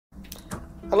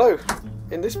Hello!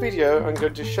 In this video I'm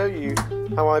going to show you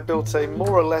how I built a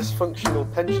more or less functional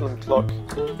pendulum clock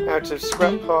out of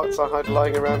scrap parts I had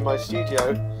lying around my studio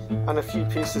and a few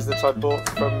pieces that I bought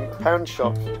from a pound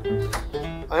shop.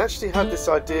 I actually had this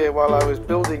idea while I was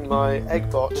building my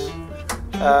eggbot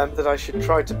that I should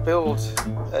try to build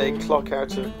a clock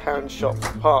out of pound shop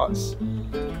parts.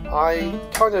 I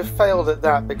kind of failed at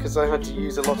that because I had to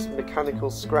use a lot of mechanical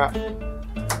scrap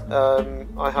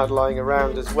I had lying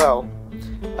around as well.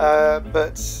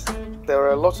 But there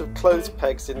are a lot of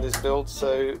clothespegs in this build,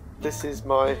 so this is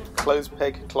my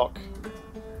Clothespeg Clock.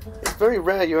 It's very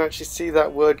rare you actually see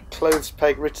that word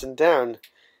clothespeg written down.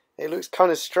 It looks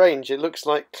kind of strange. It looks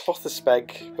like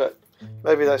clothespeg, but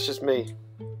maybe that's just me.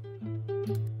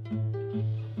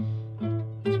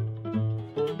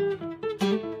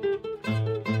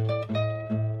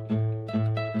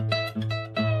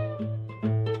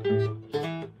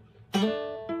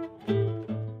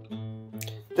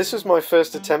 This was my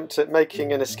first attempt at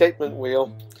making an escapement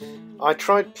wheel. I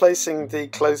tried placing the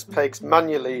clothespegs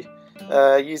manually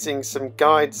using some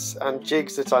guides and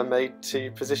jigs that I made to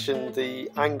position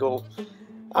the angle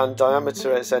and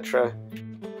diameter, etc.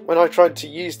 When I tried to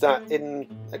use that in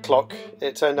a clock,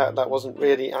 it turned out that wasn't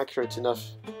really accurate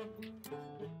enough.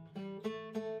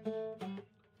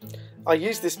 I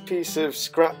used this piece of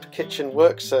scrap kitchen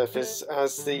work surface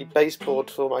as the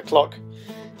baseboard for my clock.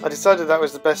 I decided that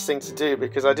was the best thing to do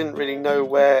because I didn't really know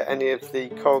where any of the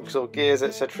cogs or gears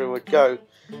etc. would go,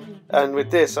 and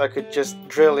with this I could just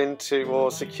drill into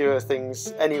or secure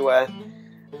things anywhere.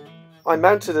 I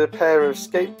mounted a pair of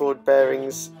skateboard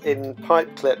bearings in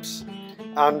pipe clips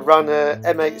and ran a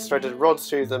M8 threaded rod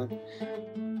through them.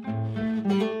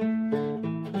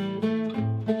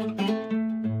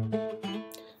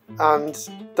 And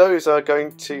those are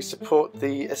going to support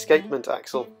the escapement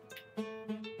axle.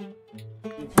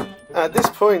 At this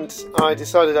point I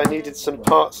decided I needed some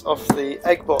parts off the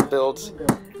eggbot build,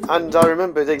 and I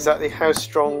remembered exactly how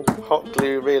strong hot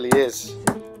glue really is.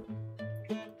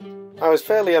 I was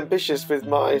fairly ambitious with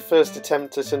my first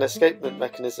attempt at an escapement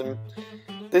mechanism.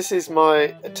 This is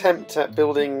my attempt at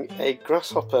building a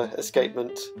grasshopper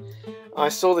escapement. I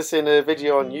saw this in a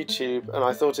video on YouTube and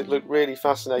I thought it looked really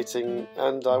fascinating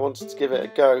and I wanted to give it a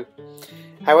go.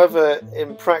 However,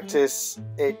 in practice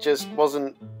it just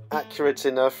wasn't accurate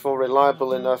enough or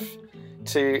reliable enough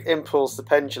to impulse the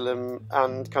pendulum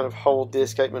and kind of hold the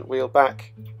escapement wheel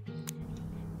back.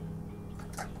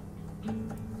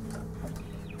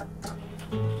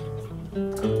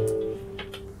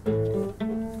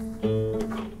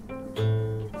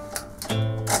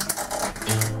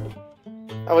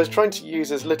 I was trying to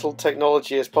use as little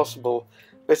technology as possible,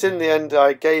 but in the end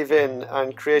I gave in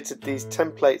and created these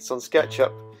templates on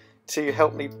SketchUp to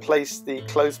help me place the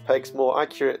clothespegs more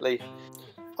accurately.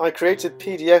 I created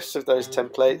PDFs of those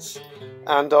templates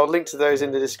and I'll link to those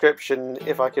in the description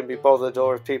if I can be bothered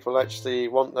or if people actually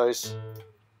want those.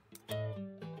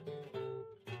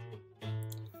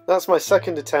 That's my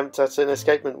second attempt at an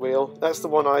escapement wheel. That's the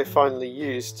one I finally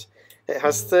used. It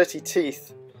has 30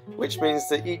 teeth, which means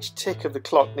that each tick of the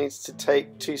clock needs to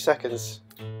take 2 seconds.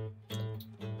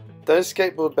 Those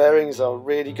skateboard bearings are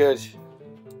really good.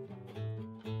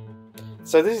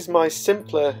 So this is my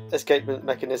simpler escapement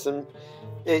mechanism.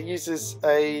 It uses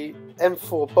a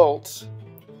M4 bolt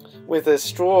with a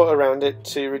straw around it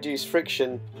to reduce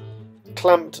friction,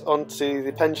 clamped onto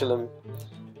the pendulum,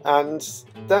 and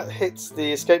that hits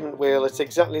the escapement wheel at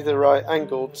exactly the right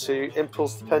angle to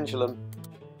impulse the pendulum.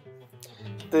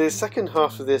 The second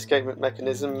half of the escapement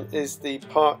mechanism is the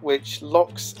part which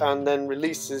locks and then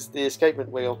releases the escapement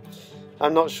wheel.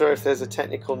 I'm not sure if there's a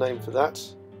technical name for that.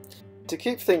 To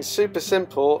keep things super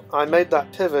simple, I made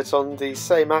that pivot on the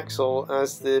same axle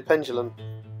as the pendulum.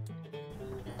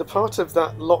 The part of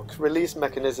that lock-release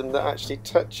mechanism that actually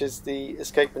touches the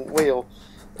escapement wheel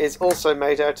is also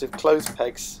made out of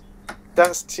clothespegs.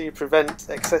 That's to prevent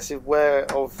excessive wear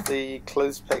of the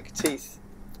clothespeg teeth.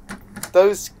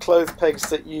 Those clothespegs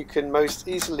that you can most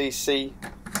easily see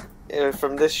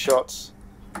from this shot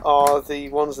are the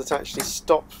ones that actually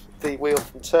stop the wheel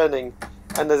from turning,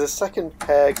 and there's a second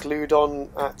pair glued on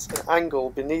at an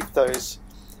angle beneath those,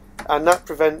 and that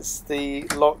prevents the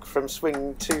lock from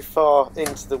swinging too far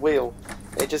into the wheel.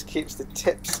 It just keeps the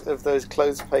tips of those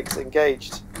clothespegs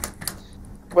engaged.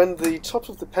 When the top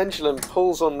of the pendulum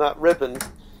pulls on that ribbon,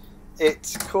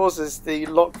 it causes the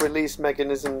lock-release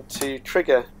mechanism to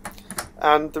trigger,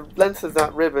 and the length of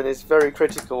that ribbon is very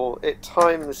critical. It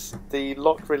times the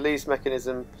lock-release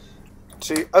mechanism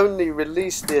to only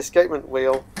release the escapement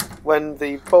wheel when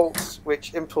the bolt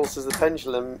which impulses the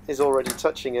pendulum is already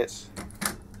touching it.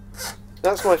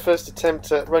 That's my first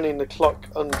attempt at running the clock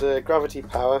under gravity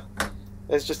power.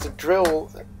 There's just a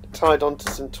drill tied onto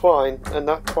some twine, and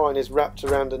that twine is wrapped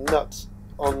around a nut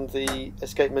on the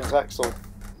escapement axle.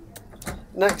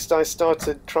 Next, I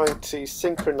started trying to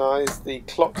synchronize the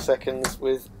clock seconds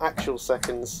with actual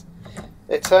seconds.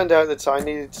 It turned out that I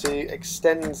needed to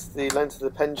extend the length of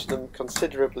the pendulum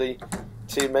considerably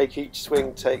to make each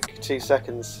swing take 2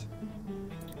 seconds.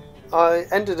 I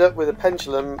ended up with a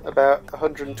pendulum about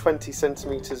 120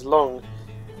 centimeters long.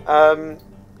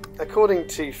 According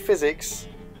to physics,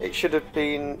 it should have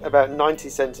been about 90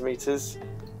 centimeters,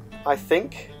 I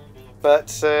think,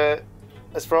 but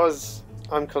as far as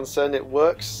I'm concerned it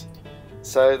works,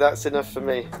 so that's enough for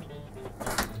me.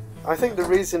 I think the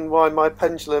reason why my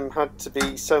pendulum had to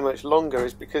be so much longer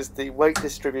is because the weight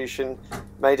distribution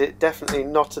made it definitely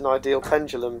not an ideal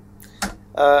pendulum.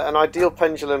 An ideal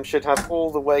pendulum should have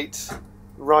all the weight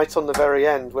right on the very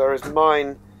end, whereas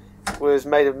mine was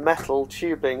made of metal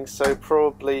tubing, so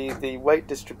probably the weight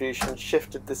distribution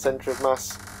shifted the centre of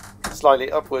mass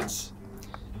slightly upwards.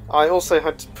 I also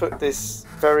had to put this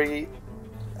very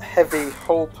heavy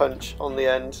hole punch on the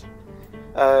end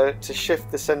to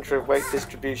shift the centre of weight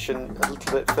distribution a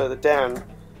little bit further down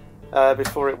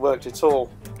before it worked at all.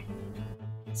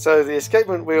 So the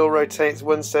escapement wheel rotates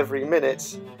once every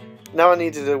minute. Now I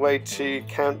needed a way to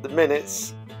count the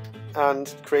minutes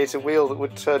and create a wheel that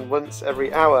would turn once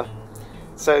every hour.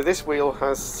 So this wheel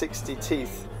has 60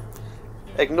 teeth.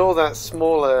 Ignore that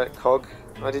smaller cog,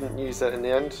 I didn't use that in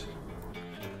the end.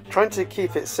 Trying to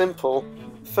keep it simple,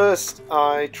 first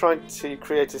I tried to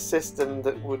create a system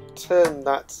that would turn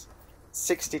that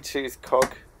 60 tooth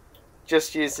cog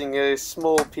just using a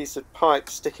small piece of pipe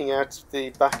sticking out of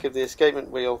the back of the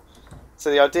escapement wheel. So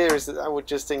the idea is that I would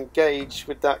just engage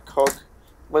with that cog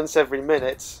once every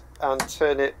minute and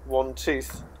turn it 1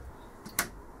 tooth.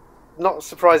 Not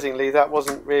surprisingly, that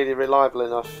wasn't really reliable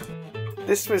enough.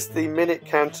 This was the minute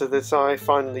counter that I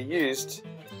finally used.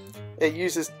 It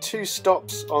uses 2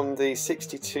 stops on the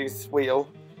 60 tooth wheel,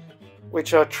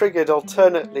 which are triggered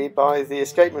alternately by the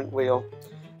escapement wheel.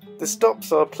 The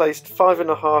stops are placed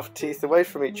 5.5 teeth away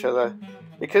from each other.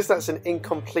 Because that's an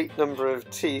incomplete number of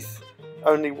teeth,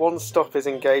 only 1 stop is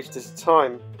engaged at a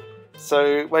time.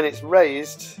 So when it's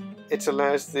raised, it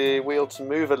allows the wheel to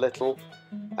move a little,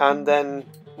 and then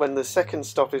when the second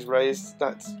stop is raised,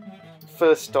 that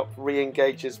first stop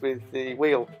re-engages with the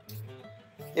wheel.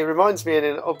 It reminds me in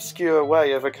an obscure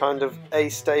way of a kind of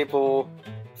astable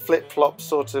flip-flop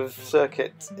sort of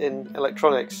circuit in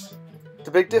electronics.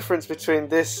 The big difference between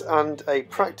this and a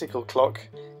practical clock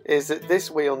is that this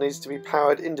wheel needs to be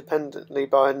powered independently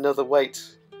by another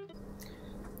weight.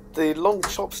 The long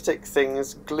chopstick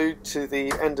things glued to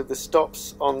the end of the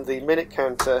stops on the minute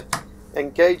counter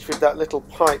engage with that little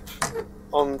pipe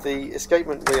on the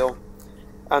escapement wheel,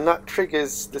 and that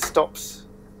triggers the stops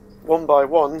one by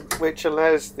one, which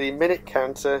allows the minute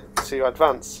counter to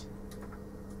advance.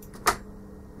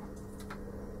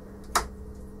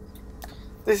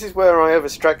 This is where I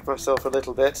overstretched myself a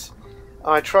little bit.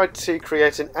 I tried to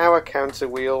create an hour counter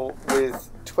wheel with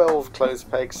 12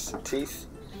 clothespegs teeth.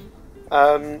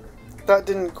 That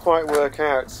didn't quite work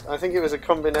out. I think it was a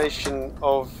combination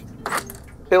of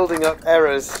building up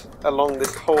errors along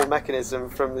this whole mechanism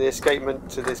from the escapement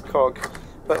to this cog,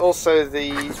 but also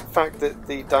the fact that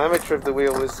the diameter of the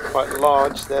wheel was quite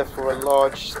large, therefore a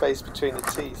large space between the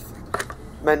teeth,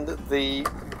 meant that the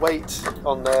weight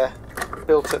on there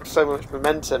built up so much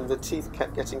momentum the teeth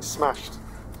kept getting smashed.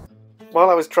 While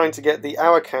I was trying to get the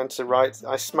hour counter right,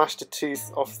 I smashed a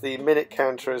tooth off the minute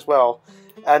counter as well,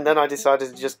 and then I decided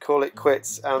to just call it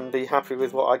quits and be happy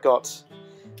with what I got.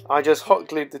 I just hot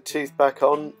glued the tooth back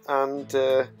on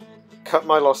and cut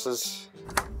my losses.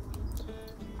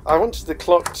 I wanted the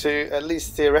clock to at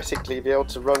least theoretically be able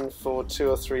to run for 2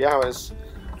 or 3 hours,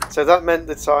 so that meant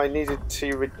that I needed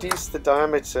to reduce the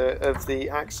diameter of the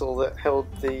axle that held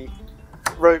the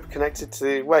rope connected to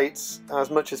the weights as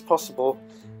much as possible,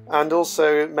 and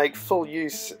also make full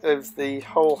use of the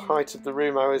whole height of the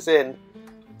room I was in,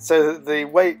 so that the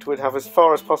weight would have as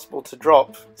far as possible to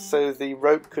drop, so the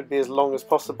rope could be as long as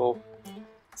possible.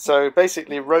 So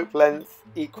basically rope length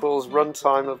equals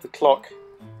runtime of the clock.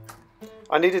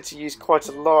 I needed to use quite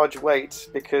a large weight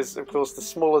because of course the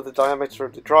smaller the diameter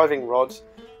of the driving rod,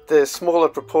 the smaller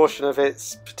proportion of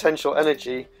its potential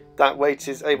energy that weight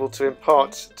is able to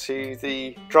impart to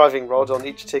the driving rod on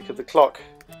each tick of the clock.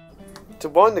 To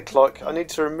wind the clock, I need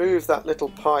to remove that little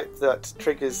pipe that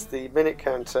triggers the minute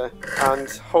counter and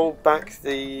hold back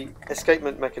the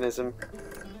escapement mechanism.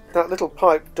 That little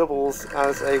pipe doubles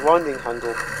as a winding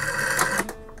handle.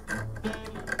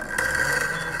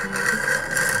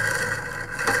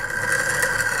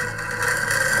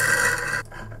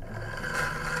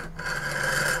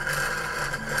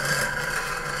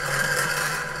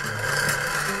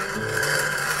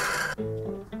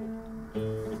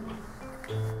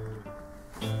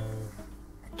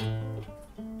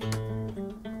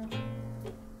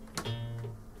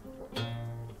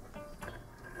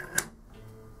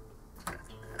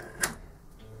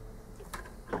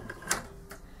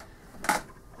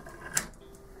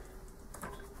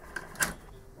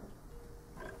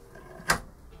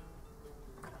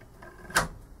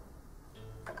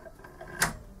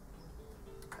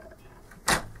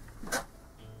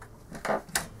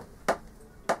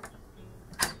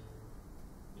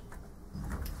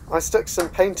 I stuck some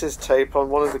painter's tape on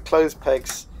one of the clothes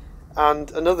pegs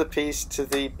and another piece to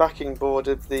the backing board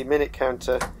of the minute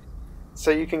counter,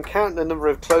 so you can count the number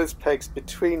of clothes pegs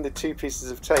between the two pieces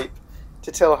of tape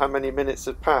to tell how many minutes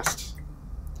have passed.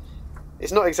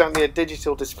 It's not exactly a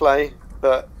digital display,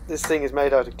 but this thing is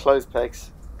made out of clothes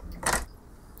pegs.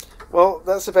 Well,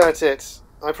 that's about it.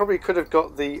 I probably could have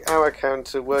got the hour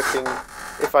counter working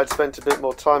if I'd spent a bit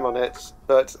more time on it,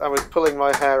 but I was pulling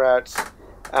my hair out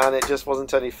and it just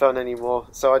wasn't any fun anymore,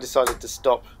 so I decided to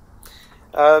stop.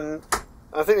 I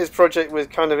think this project was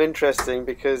kind of interesting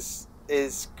because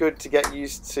it's good to get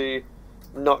used to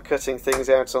not cutting things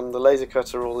out on the laser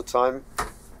cutter all the time,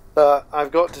 but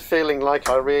I've got to feeling like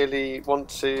I really want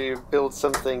to build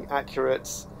something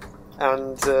accurate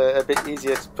and a bit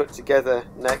easier to put together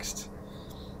next.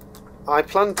 I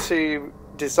plan to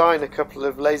design a couple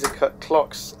of laser cut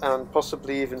clocks and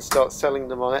possibly even start selling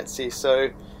them on Etsy, so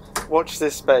watch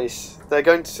this space. They're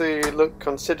going to look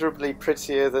considerably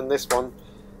prettier than this one,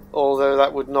 although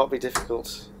that would not be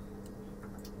difficult.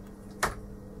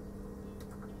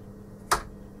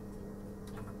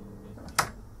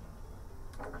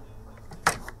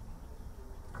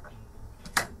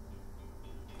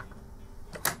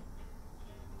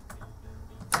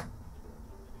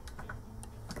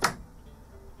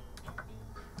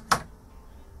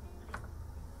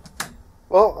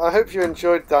 Well, I hope you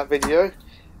enjoyed that video.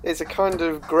 It's a kind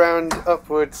of ground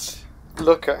upwards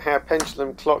look at how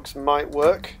pendulum clocks might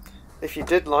work. If you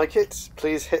did like it,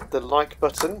 please hit the like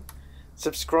button.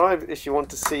 Subscribe if you want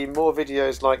to see more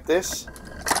videos like this,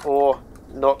 or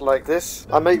not like this.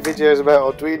 I make videos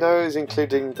about Arduinos,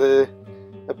 including the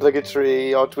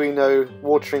obligatory Arduino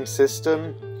watering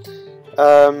system.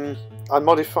 I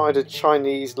modified a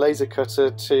Chinese laser cutter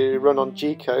to run on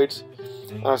G-code.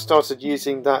 I started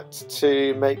using that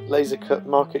to make laser cut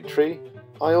marquetry.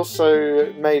 I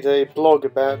also made a blog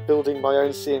about building my own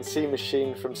CNC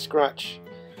machine from scratch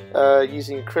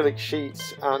using acrylic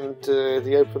sheets and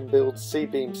the open build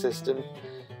C-beam system.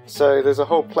 So there's a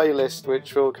whole playlist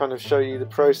which will kind of show you the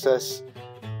process,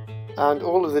 and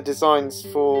all of the designs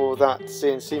for that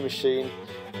CNC machine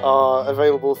are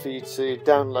available for you to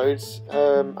download,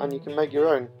 and you can make your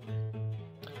own.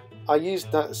 I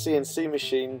used that CNC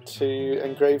machine to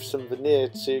engrave some veneer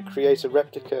to create a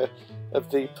replica of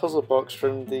the puzzle box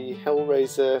from the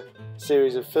Hellraiser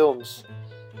series of films,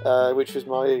 which was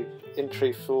my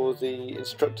entry for the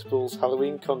Instructables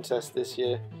Halloween contest this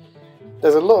year.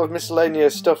 There's a lot of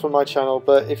miscellaneous stuff on my channel,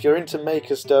 but if you're into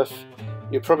maker stuff,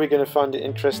 you're probably going to find it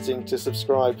interesting to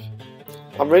subscribe.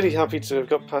 I'm really happy to have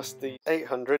got past the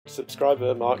 800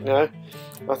 subscriber mark now.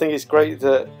 I think it's great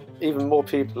that even more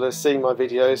people are seeing my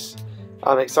videos.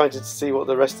 I'm excited to see what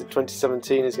the rest of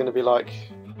 2017 is going to be like.